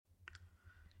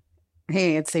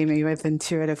Hey, it's Amy with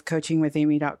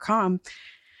intuitivecoachingwithamy.com.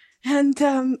 And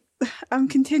I'm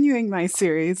continuing my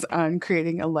series on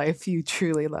creating a life you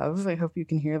truly love. I hope you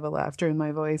can hear the laughter in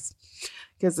my voice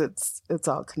because it's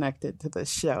all connected to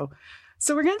this show.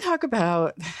 So we're going to talk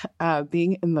about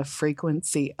being in the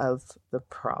frequency of the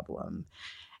problem.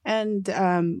 And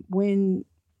when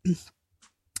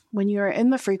you're in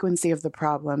the frequency of the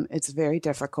problem, it's very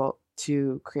difficult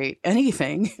to create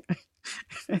anything,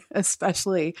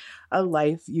 especially a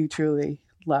life you truly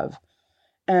love.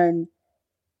 And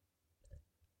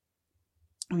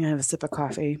I'm gonna have a sip of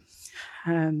coffee.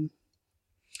 I'm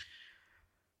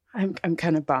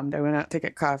kind of bummed. I went out to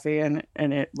get coffee, and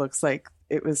it looks like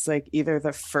it was like either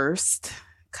the first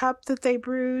cup that they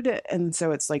brewed, and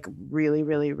so it's like really,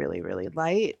 really, really, really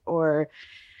light, or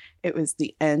it was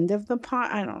the end of the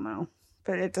pot. I don't know,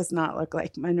 but it does not look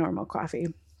like my normal coffee.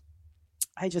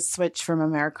 I just switched from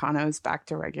Americanos back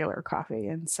to regular coffee,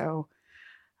 and so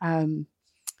I'm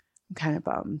kind of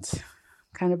bummed.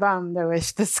 Kind of bummed. I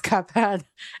wish this cup had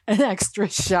an extra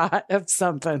shot of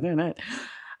something in it.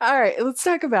 All right, let's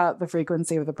talk about the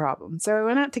frequency of the problem. So I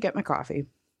went out to get my coffee,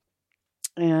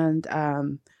 and I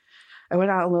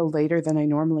went out a little later than I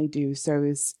normally do, so I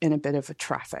was in a bit of a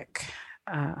traffic.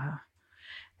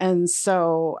 And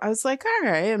so I was like, all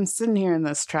right, I'm sitting here in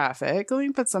this traffic. Let me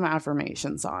put some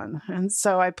affirmations on. And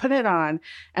so I put it on,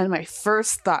 and my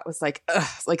first thought was like, ugh,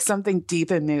 like something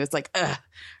deep in me was like, ugh,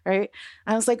 right?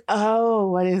 I was like, oh,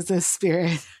 what is this,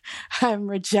 spirit? I'm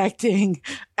rejecting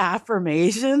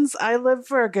affirmations. I live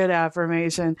for a good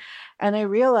affirmation. And I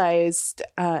realized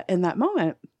in that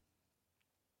moment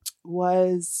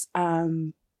was I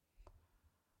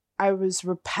was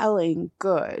repelling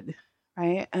good.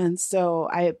 Right. And so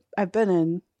I've been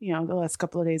in, the last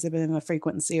couple of days, I've been in the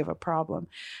frequency of a problem.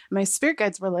 My spirit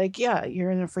guides were like, yeah,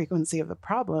 you're in the frequency of the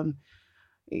problem.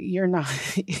 You're not,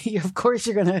 of course,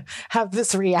 you're going to have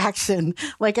this reaction.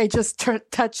 Like I just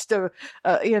touched a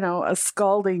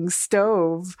scalding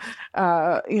stove,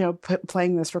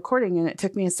 playing this recording, and it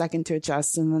took me a second to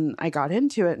adjust. And then I got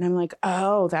into it, and I'm like,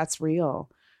 oh, that's real.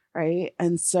 Right.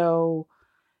 And so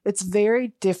it's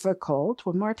very difficult,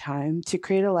 one more time, to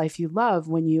create a life you love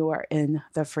when you are in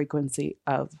the frequency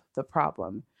of the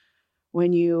problem.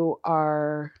 When you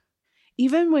are,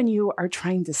 even when you are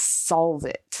trying to solve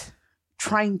it,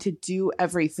 trying to do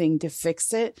everything to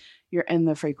fix it, you're in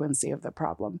the frequency of the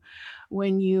problem.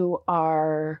 When you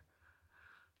are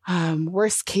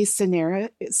worst case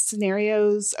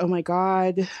scenarios, oh my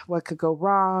God, what could go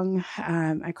wrong?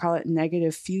 I call it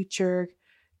negative future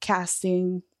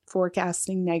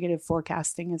forecasting, negative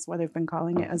forecasting is what I've been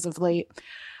calling it as of late.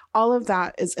 All of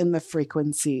that is in the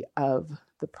frequency of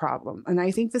the problem. And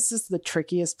I think this is the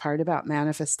trickiest part about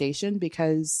manifestation,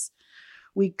 because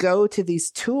we go to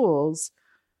these tools,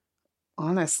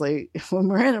 honestly, when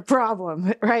we're in a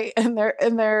problem, right? And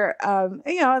and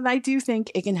I do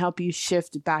think it can help you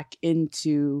shift back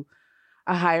into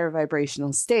a higher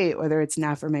vibrational state, whether it's an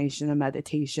affirmation, a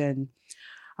meditation,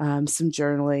 some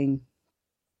journaling,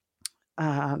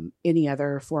 any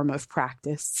other form of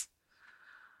practice.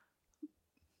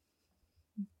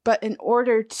 But in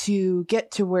order to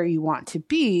get to where you want to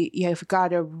be, you've got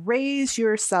to raise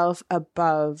yourself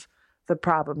above the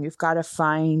problem. You've got to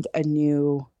find a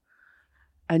new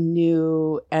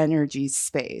energy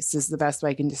space is the best way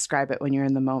I can describe it when you're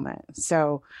in the moment.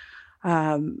 So,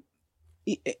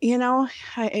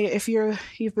 if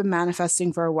you've been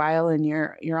manifesting for a while and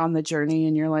you're on the journey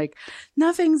and you're like,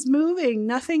 nothing's moving,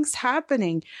 nothing's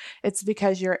happening, it's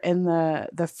because you're in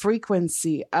the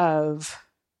frequency of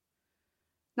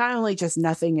not only just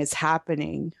nothing is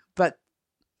happening, but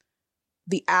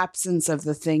the absence of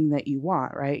the thing that you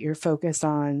want, right? You're focused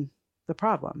on the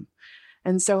problem.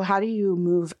 And so how do you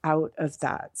move out of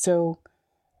that? So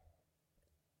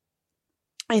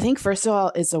I think first of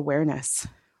all is awareness,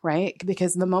 right?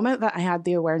 Because the moment that I had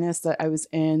the awareness that I was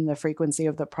in the frequency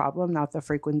of the problem, not the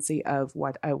frequency of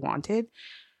what I wanted,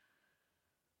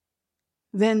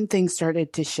 then things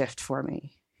started to shift for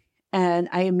me. And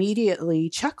I immediately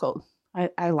chuckled.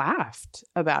 I laughed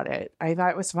about it. I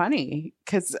thought it was funny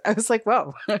because I was like,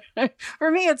 whoa.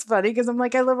 For me, it's funny because I'm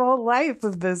like, I live a whole life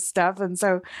of this stuff. And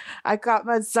so I got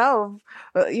myself,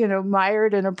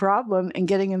 mired in a problem and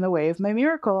getting in the way of my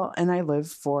miracle. And I live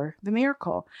for the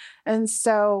miracle. And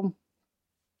so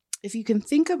if you can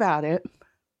think about it,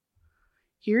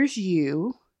 here's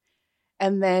you,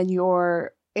 and then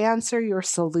your answer, your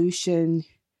solution,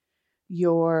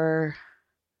 your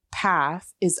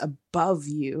path is above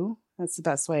you. That's the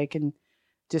best way I can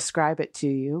describe it to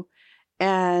you.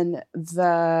 And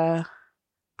the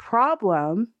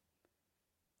problem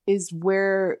is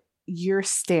where you're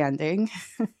standing,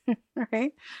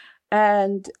 right?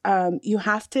 And you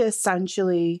have to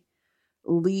essentially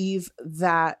leave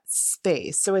that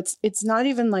space. So it's not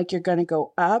even like you're going to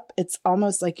go up. It's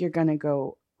almost like you're going to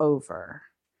go over,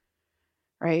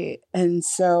 right? And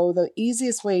so the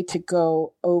easiest way to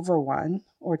go over one,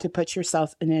 or to put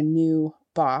yourself in a new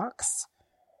box,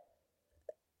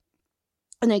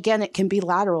 and again, it can be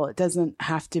lateral. It doesn't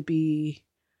have to be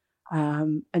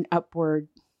an upward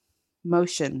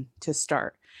motion to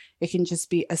start. It can just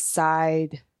be the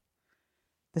side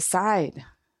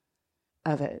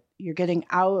of it. You're getting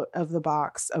out of the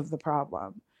box of the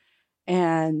problem.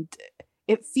 And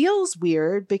it feels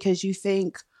weird because you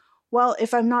think, well,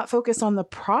 if I'm not focused on the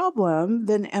problem,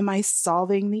 then am I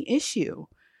solving the issue?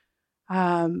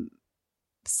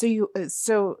 So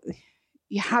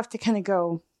you have to kind of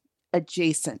go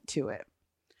adjacent to it,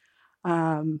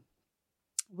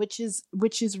 which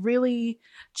is really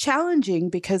challenging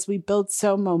because we build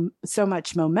so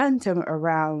much momentum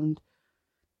around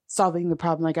solving the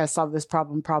problem. Like, I solve this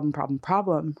problem,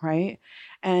 right?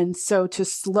 And so to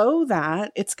slow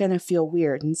that, it's going to feel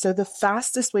weird. And so the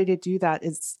fastest way to do that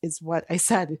is what I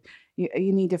said.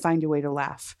 You need to find a way to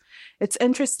laugh. It's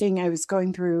interesting. I was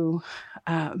going through,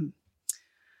 I'm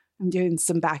doing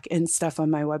some back end stuff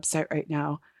on my website right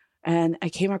now. And I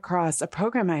came across a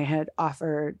program I had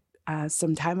offered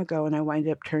some time ago, and I wound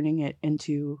up turning it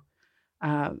into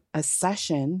a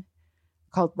session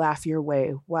called Laugh Your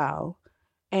Way Well.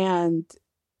 And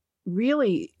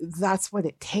really, that's what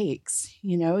it takes.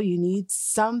 You need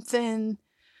something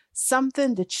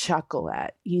to chuckle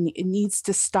at. It needs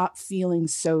to stop feeling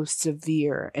so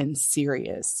severe and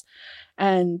serious.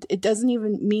 And it doesn't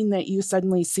even mean that you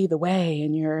suddenly see the way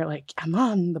and you're like, I'm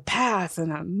on the path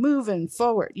and I'm moving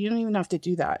forward. You don't even have to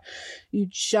do that. You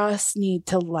just need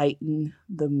to lighten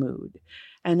the mood.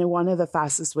 And one of the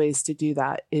fastest ways to do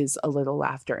that is a little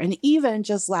laughter, and even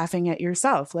just laughing at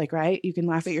yourself. Like, right? You can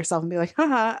laugh at yourself and be like,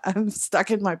 haha, I'm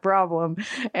stuck in my problem.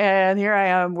 And here I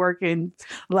am working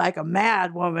like a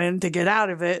mad woman to get out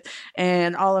of it.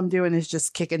 And all I'm doing is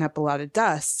just kicking up a lot of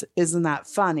dust. Isn't that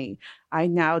funny? I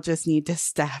now just need to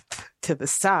step to the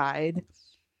side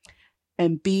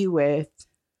and be with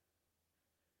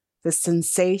the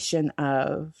sensation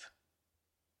of,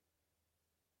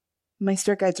 my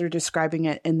spirit guides are describing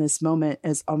it in this moment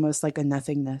as almost like a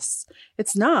nothingness.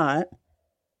 It's not.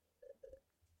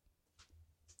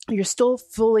 You're still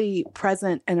fully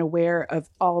present and aware of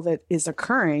all that is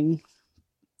occurring,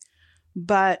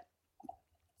 but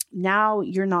now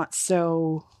you're not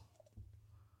so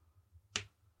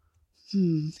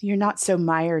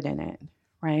mired in it,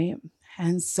 right?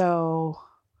 And so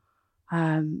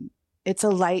it's a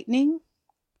lightening.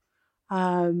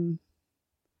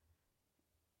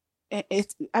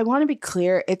 I want to be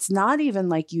clear. It's not even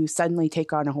like you suddenly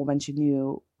take on a whole bunch of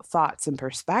new thoughts and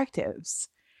perspectives.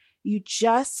 You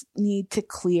just need to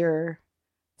clear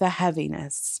the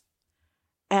heaviness.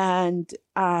 And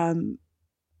I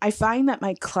find that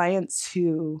my clients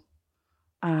who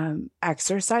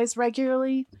exercise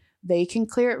regularly, they can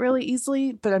clear it really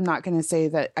easily, but I'm not going to say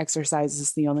that exercise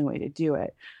is the only way to do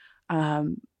it.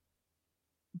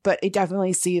 But I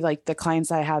definitely see, like, the clients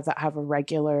I have that have a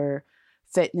regular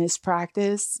fitness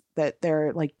practice that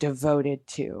they're like devoted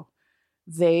to,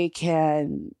 they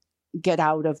can get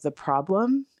out of the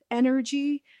problem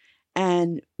energy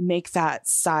and make that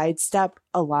sidestep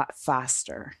a lot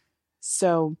faster.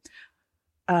 So,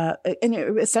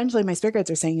 essentially my spirit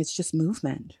guides are saying it's just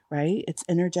movement, right? It's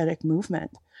energetic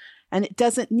movement, and it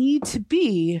doesn't need to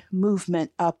be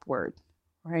movement upward,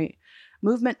 right?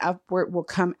 Movement upward will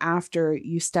come after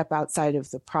you step outside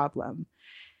of the problem.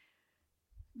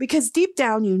 Because deep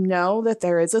down, you know that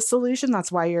there is a solution.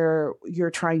 That's why you're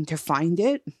trying to find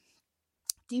it.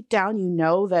 Deep down, you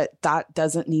know that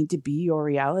doesn't need to be your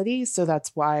reality. So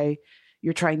that's why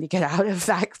you're trying to get out of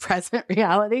that present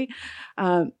reality.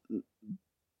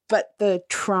 But the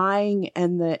trying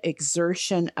and the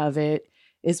exertion of it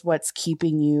is what's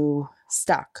keeping you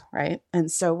stuck, right? And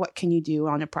so what can you do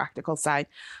on a practical side?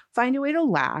 Find a way to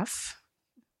laugh.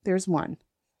 There's one.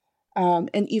 And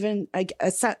even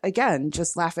again,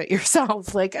 just laugh at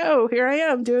yourself, like, oh, here I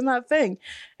am doing that thing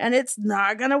and it's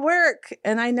not going to work.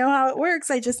 And I know how it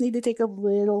works. I just need to take a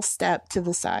little step to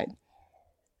the side.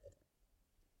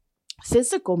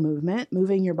 Physical movement,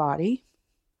 moving your body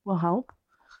will help.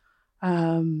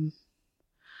 The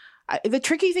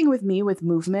tricky thing with me with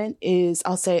movement is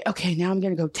I'll say, okay, now I'm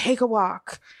going to go take a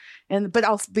walk. But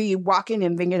I'll be walking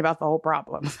and thinking about the whole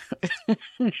problem.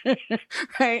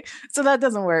 Right? So that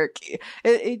doesn't work.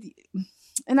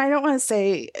 And I don't want to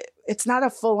say it's not a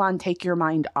full on take your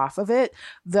mind off of it,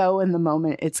 though in the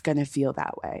moment it's going to feel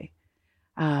that way.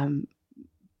 Um,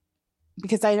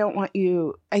 because I don't want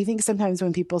you, I think sometimes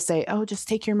when people say, oh, just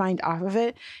take your mind off of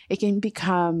it, it can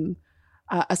become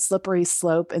a slippery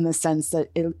slope in the sense that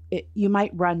you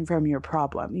might run from your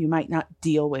problem. You might not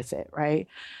deal with it, right?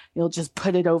 You'll just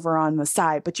put it over on the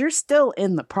side, but you're still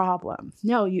in the problem.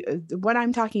 No, what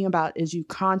I'm talking about is you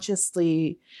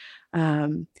consciously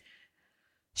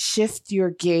shift your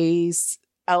gaze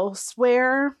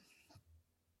elsewhere.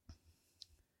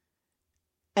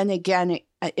 And again,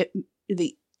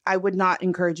 I would not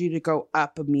encourage you to go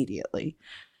up immediately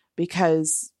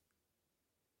because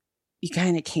you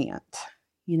kind of can't.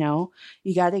 You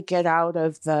got to get out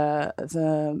of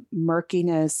the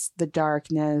murkiness, the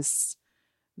darkness,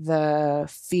 the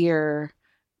fear,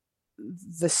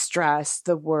 the stress,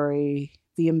 the worry,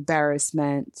 the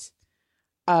embarrassment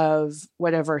of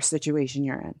whatever situation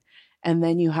you're in. And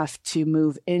then you have to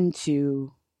move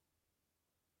into,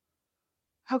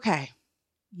 okay,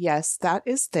 yes, that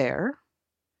is there.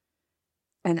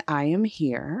 And I am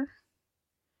here.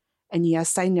 And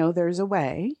yes, I know there's a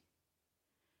way.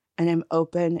 And I'm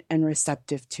open and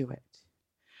receptive to it.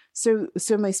 So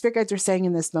my spirit guides are saying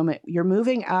in this moment, you're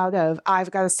moving out of, I've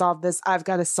got to solve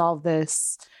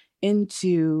this,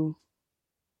 into,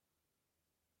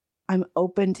 I'm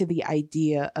open to the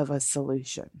idea of a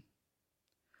solution.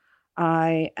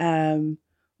 I am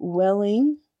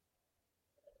willing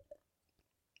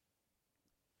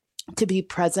to be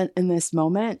present in this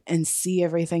moment and see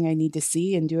everything I need to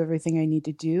see and do everything I need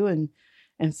to do and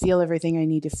feel everything I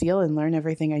need to feel and learn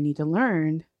everything I need to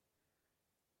learn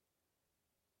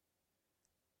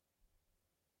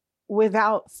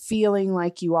without feeling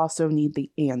like you also need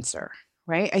the answer,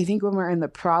 right? I think when we're in the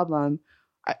problem,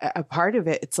 a part of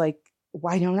it, it's like,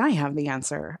 why don't I have the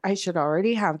answer? I should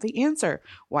already have the answer.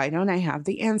 Why don't I have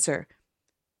the answer?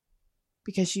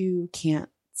 Because you can't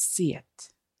see it.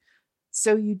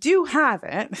 So you do have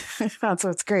it. That's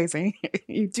what's crazy.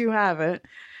 You do have it.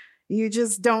 You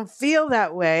just don't feel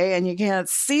that way and you can't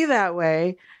see that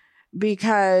way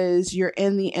because you're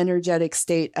in the energetic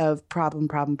state of problem,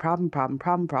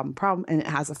 and it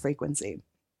has a frequency.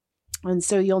 And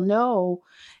so you'll know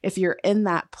if you're in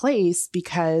that place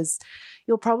because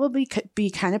you'll probably be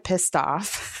kind of pissed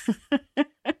off.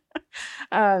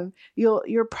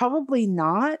 You're probably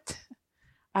not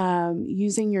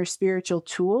using your spiritual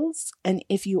tools. And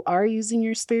if you are using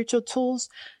your spiritual tools,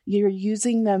 you're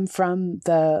using them from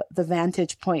the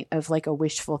vantage point of like a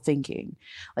wishful thinking.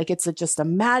 Like it's just a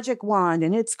magic wand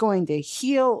and it's going to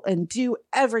heal and do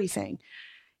everything.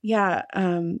 Yeah.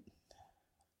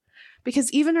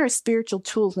 Because even our spiritual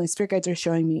tools, my spirit guides are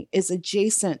showing me, is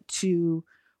adjacent to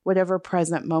whatever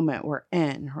present moment we're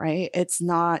in, right? It's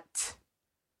not...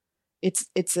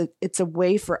 It's a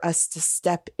way for us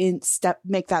to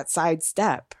make that side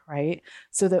step, right?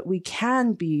 So that we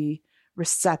can be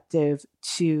receptive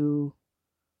to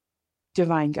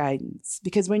divine guidance.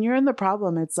 Because when you're in the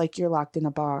problem, it's like you're locked in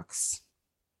a box.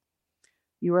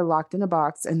 You are locked in a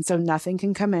box. And so nothing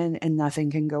can come in and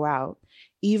nothing can go out,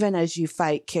 even as you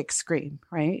fight, kick, scream,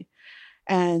 right?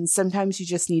 And sometimes you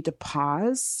just need to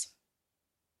pause,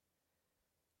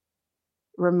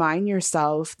 remind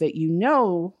yourself that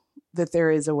that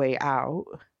there is a way out.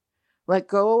 Let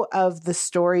go of the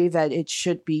story that it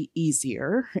should be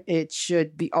easier. It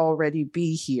should already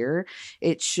be here.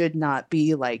 It should not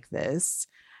be like this.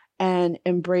 And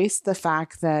embrace the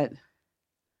fact that,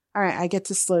 all right, I get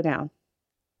to slow down.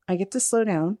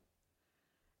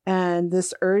 And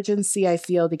this urgency I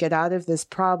feel to get out of this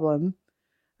problem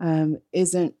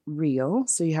isn't real.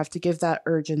 So you have to give that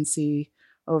urgency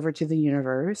over to the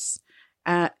universe,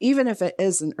 even if it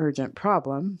is an urgent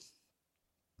problem.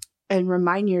 And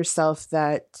remind yourself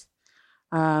that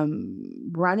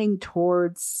running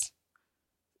towards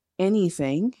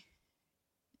anything,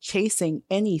 chasing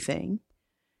anything,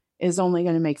 is only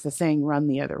going to make the thing run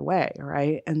the other way,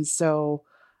 right? And so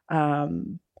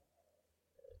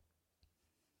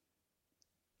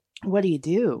what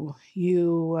do?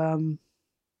 You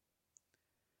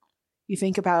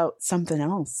think about something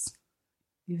else.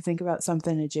 You think about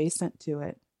something adjacent to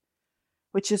it,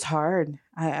 which is hard.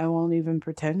 I won't even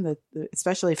pretend that,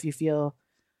 especially if you feel,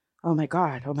 oh my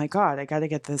God, I got to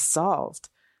get this solved.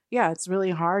 Yeah, it's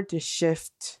really hard to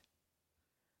shift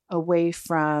away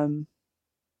from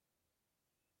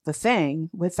the thing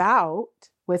without,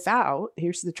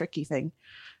 here's the tricky thing.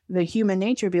 The human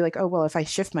nature would be like, oh, well, if I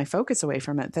shift my focus away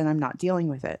from it, then I'm not dealing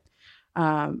with it.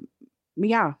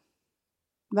 Yeah,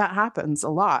 that happens a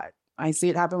lot. I see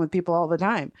it happen with people all the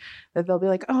time, that they'll be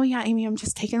like, oh yeah, Amy, I'm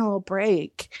just taking a little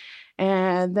break.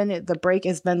 And then the break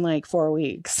has been like 4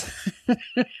 weeks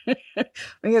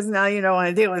because now you don't want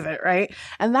to deal with it, right?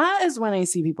 And that is when I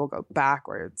see people go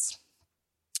backwards.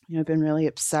 I've been really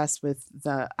obsessed with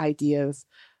the idea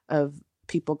of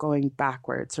people going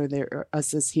backwards, or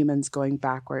us as humans going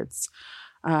backwards.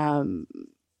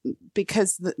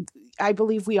 Because I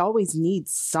believe we always need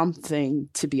something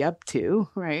to be up to,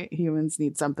 right? Humans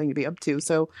need something to be up to.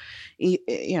 So,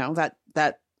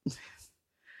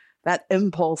 that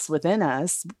impulse within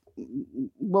us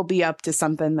will be up to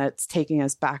something that's taking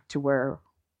us back to where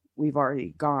we've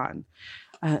already gone.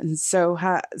 And so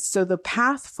the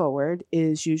path forward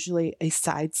is usually a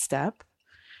sidestep,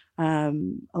 a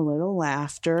little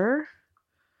laughter,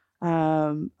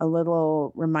 a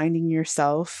little reminding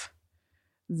yourself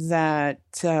that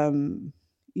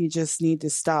you just need to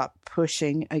stop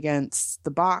pushing against the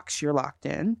box you're locked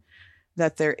in,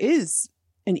 that there is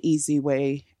an easy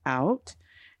way out.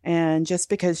 And just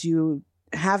because you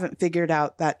haven't figured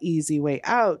out that easy way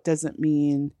out doesn't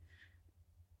mean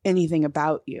anything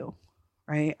about you.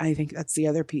 Right? I think that's the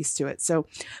other piece to it. So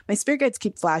my spirit guides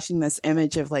keep flashing this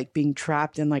image of like being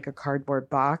trapped in like a cardboard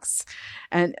box.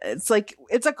 And it's like,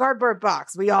 it's a cardboard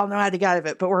box. We all know how to get out of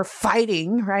it, but we're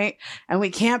fighting, right? And we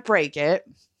can't break it.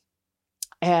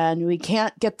 And we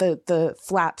can't get the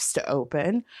flaps to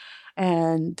open.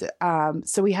 And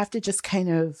so we have to just kind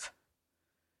of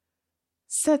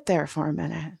sit there for a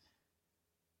minute.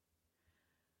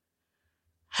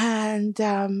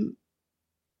 And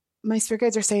my spirit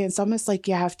guides are saying it's almost like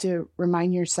you have to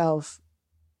remind yourself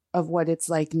of what it's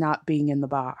like not being in the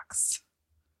box,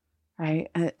 right?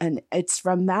 And it's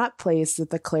from that place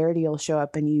that the clarity will show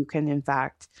up and you can, in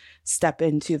fact, step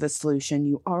into the solution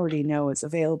you already know is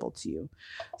available to you.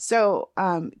 So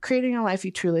creating a life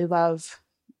you truly love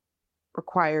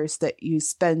requires that you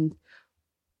spend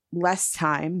less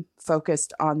time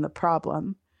focused on the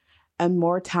problem and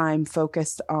more time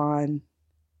focused on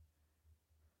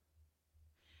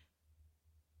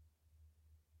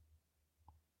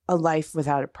a life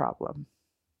without a problem.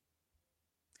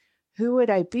 Who would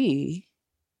I be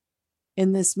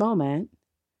in this moment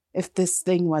if this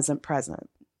thing wasn't present?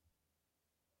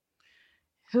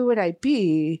 Who would I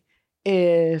be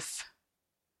if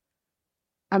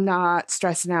I'm not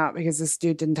stressing out because this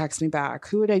dude didn't text me back?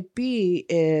 Who would I be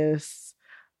if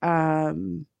I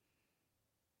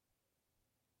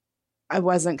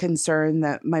wasn't concerned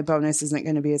that my bonus isn't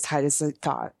going to be as high as I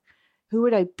thought? Who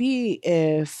would I be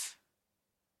if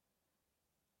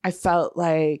I felt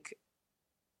like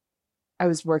I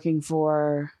was working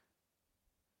for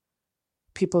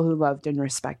people who loved and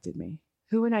respected me?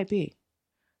 Who would I be?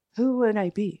 Who would I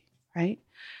be? Right?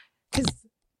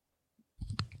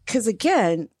 Because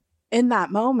again, in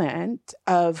that moment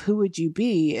of who would you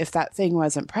be if that thing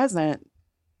wasn't present,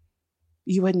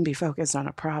 you wouldn't be focused on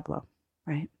a problem,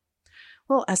 right?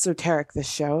 A little esoteric, this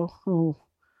show, a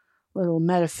little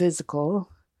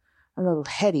metaphysical, a little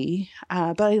heady,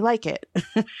 but I like it.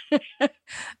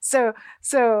 So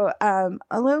a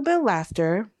little bit of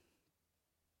laughter.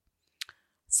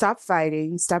 Stop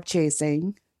fighting. Stop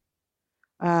chasing.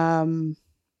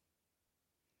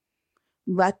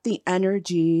 Let the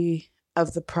energy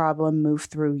of the problem move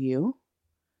through you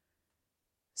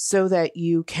so that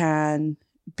you can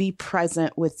be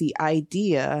present with the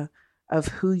idea of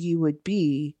who you would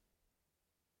be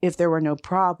if there were no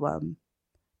problem,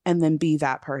 and then be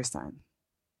that person,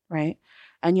 right?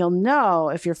 And you'll know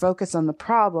if you're focused on the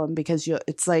problem because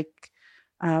it's like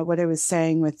what I was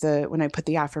saying with when I put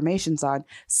the affirmations on,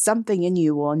 something in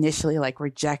you will initially like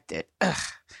reject it. Ugh,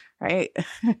 right?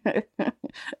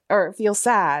 Or feel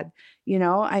sad. You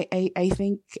know, I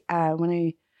think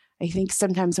I think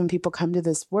sometimes when people come to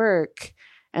this work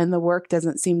and the work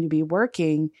doesn't seem to be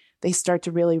working, they start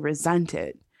to really resent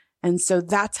it. And so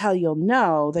that's how you'll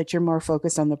know that you're more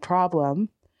focused on the problem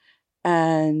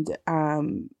and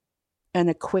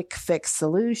a quick fix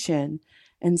solution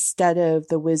instead of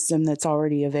the wisdom that's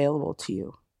already available to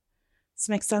you. Does this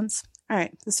make sense? All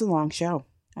right. This is a long show.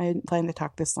 I didn't plan to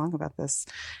talk this long about this.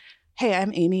 Hey,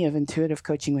 I'm Amy of Intuitive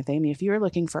Coaching with Amy. If you are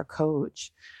looking for a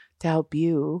coach to help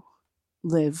you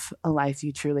live a life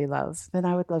you truly love, then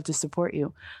I would love to support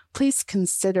you. Please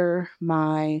consider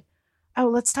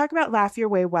let's talk about Laugh Your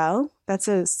Way Well. That's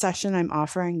a session I'm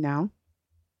offering now.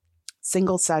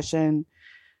 Single session,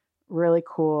 really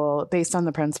cool, based on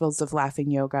the principles of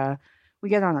laughing yoga. We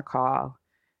get on a call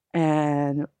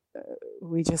and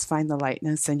we just find the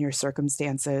lightness in your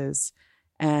circumstances.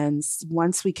 And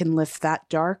once we can lift that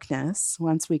darkness,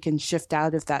 once we can shift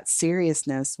out of that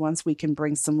seriousness, once we can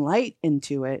bring some light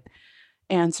into it,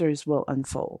 answers will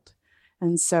unfold.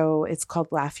 And so it's called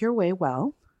Laugh Your Way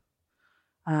Well.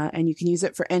 and you can use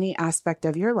it for any aspect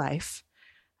of your life.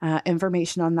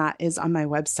 Information on that is on my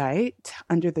website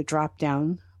under the drop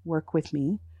down, Work With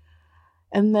Me.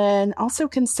 And then also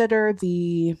consider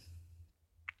the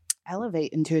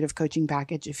Elevate Intuitive Coaching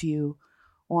Package if you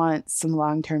want some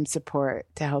long-term support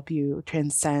to help you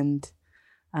transcend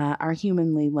our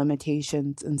humanly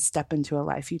limitations and step into a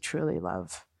life you truly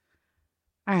love.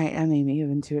 All right, I'm Amy of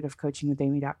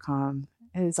intuitivecoachingwithamy.com.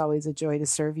 It is always a joy to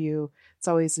serve you. It's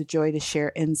always a joy to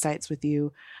share insights with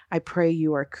you. I pray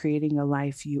you are creating a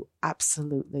life you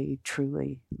absolutely,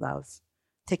 truly love.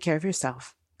 Take care of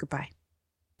yourself. Goodbye.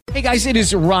 Hey guys, it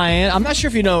is Ryan. I'm not sure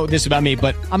if you know this about me,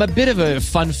 but I'm a bit of a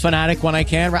fun fanatic when I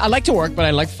can. I like to work, but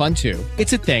I like fun too.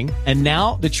 It's a thing. And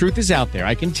now the truth is out there.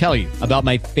 I can tell you about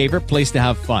my favorite place to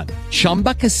have fun.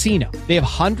 Chumba Casino. They have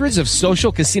hundreds of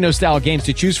social casino style games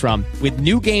to choose from with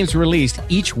new games released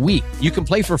each week. You can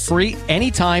play for free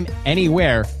anytime,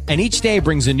 anywhere. And each day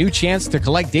brings a new chance to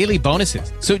collect daily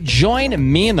bonuses. So join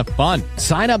me in the fun.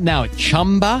 Sign up now at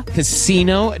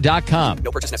ChumbaCasino.com.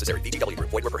 No purchase necessary. VGW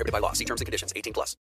Group. Void where prohibited by law. See terms and conditions. 18+.